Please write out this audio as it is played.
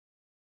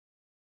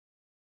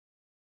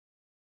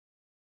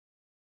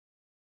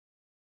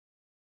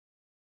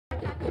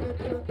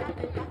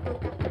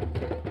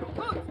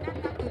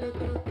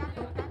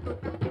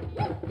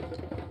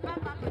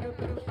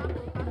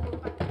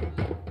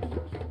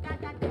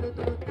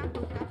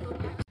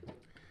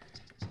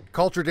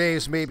Culture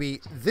Days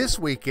maybe this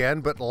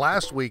weekend, but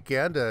last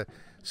weekend a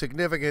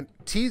significant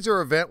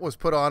teaser event was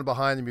put on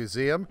behind the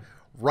museum.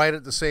 Right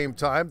at the same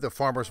time, the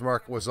farmers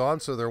market was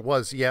on, so there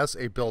was, yes,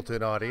 a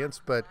built-in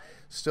audience, but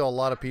still a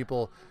lot of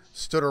people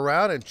stood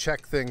around and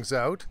checked things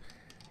out.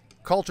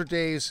 Culture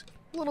Days,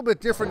 a little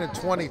bit different in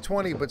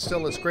 2020, but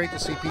still it's great to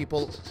see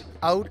people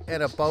out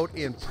and about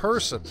in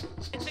person.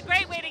 It's a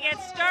great way to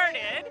get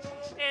started,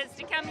 is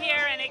to come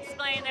here and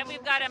explain that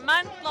we've got a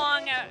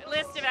month-long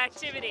list of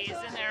activities,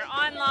 and they're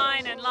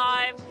online and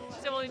live.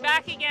 So we'll be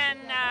back again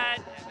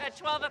at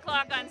 12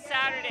 o'clock on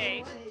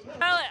Saturday.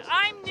 Well,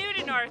 I'm new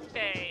to North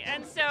Bay,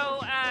 and so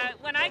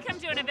when I come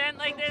to an event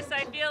like this,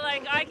 I feel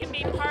like I can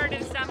be part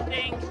of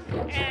something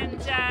and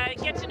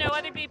get to know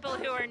other people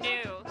who are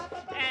new.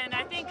 And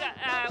I think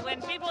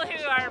when people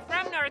who are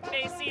from North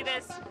Bay see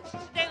this,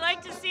 they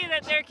like to see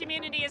that their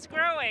community is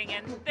growing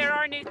and there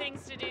are new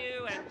things to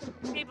do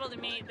and people to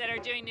meet that are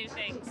doing new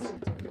things.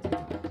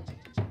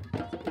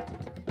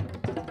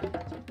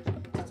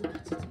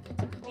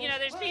 You know,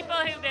 there's people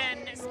who've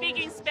been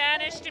speaking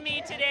Spanish to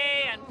me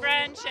today and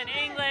French and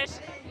English,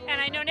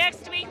 and I know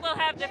next week we'll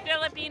have the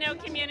Filipino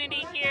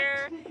community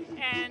here,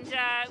 and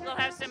we'll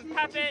have some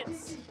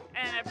puppets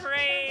and a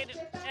parade,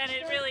 and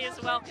it really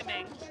is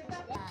welcoming.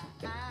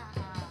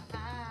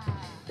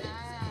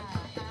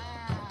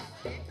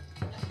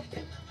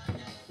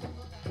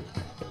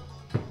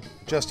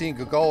 Justine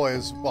Gogoa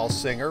is, well,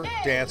 singer,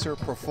 dancer,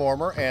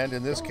 performer, and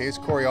in this case,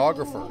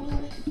 choreographer.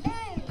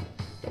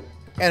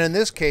 And in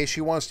this case,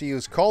 she wants to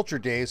use Culture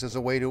Days as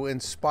a way to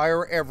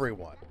inspire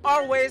everyone.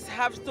 Always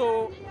have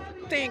to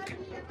think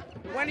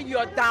when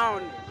you're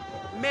down,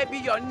 maybe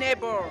your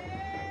neighbor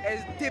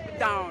is deep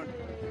down.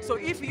 So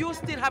if you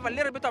still have a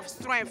little bit of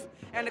strength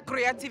and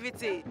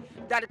creativity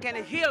that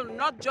can heal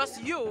not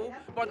just you,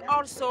 but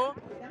also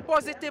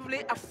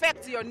positively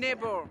affect your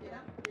neighbor,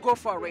 go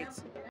for it.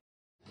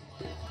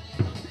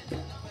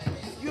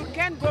 You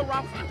can't go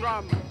wrong with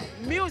drum.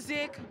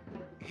 Music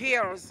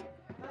hears.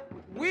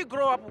 We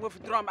grow up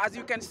with drum. As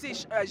you can see,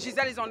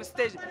 Giselle is on the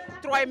stage,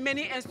 try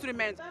many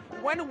instruments.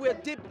 When we're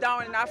deep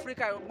down in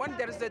Africa, when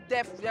there is a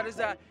death, there is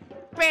a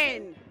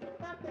pain,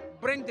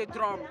 bring the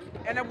drum.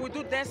 And then we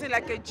do dancing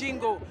like a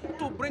jingo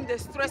to bring the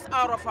stress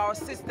out of our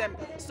system.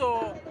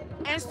 So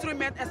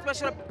instrument,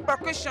 especially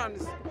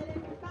percussions,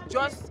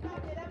 just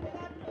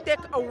take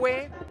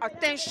away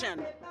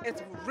attention.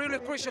 It's really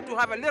crucial to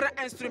have a little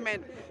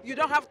instrument. You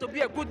don't have to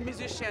be a good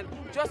musician.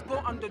 Just go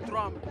on the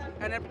drum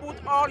and then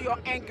put all your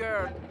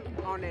anger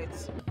on it.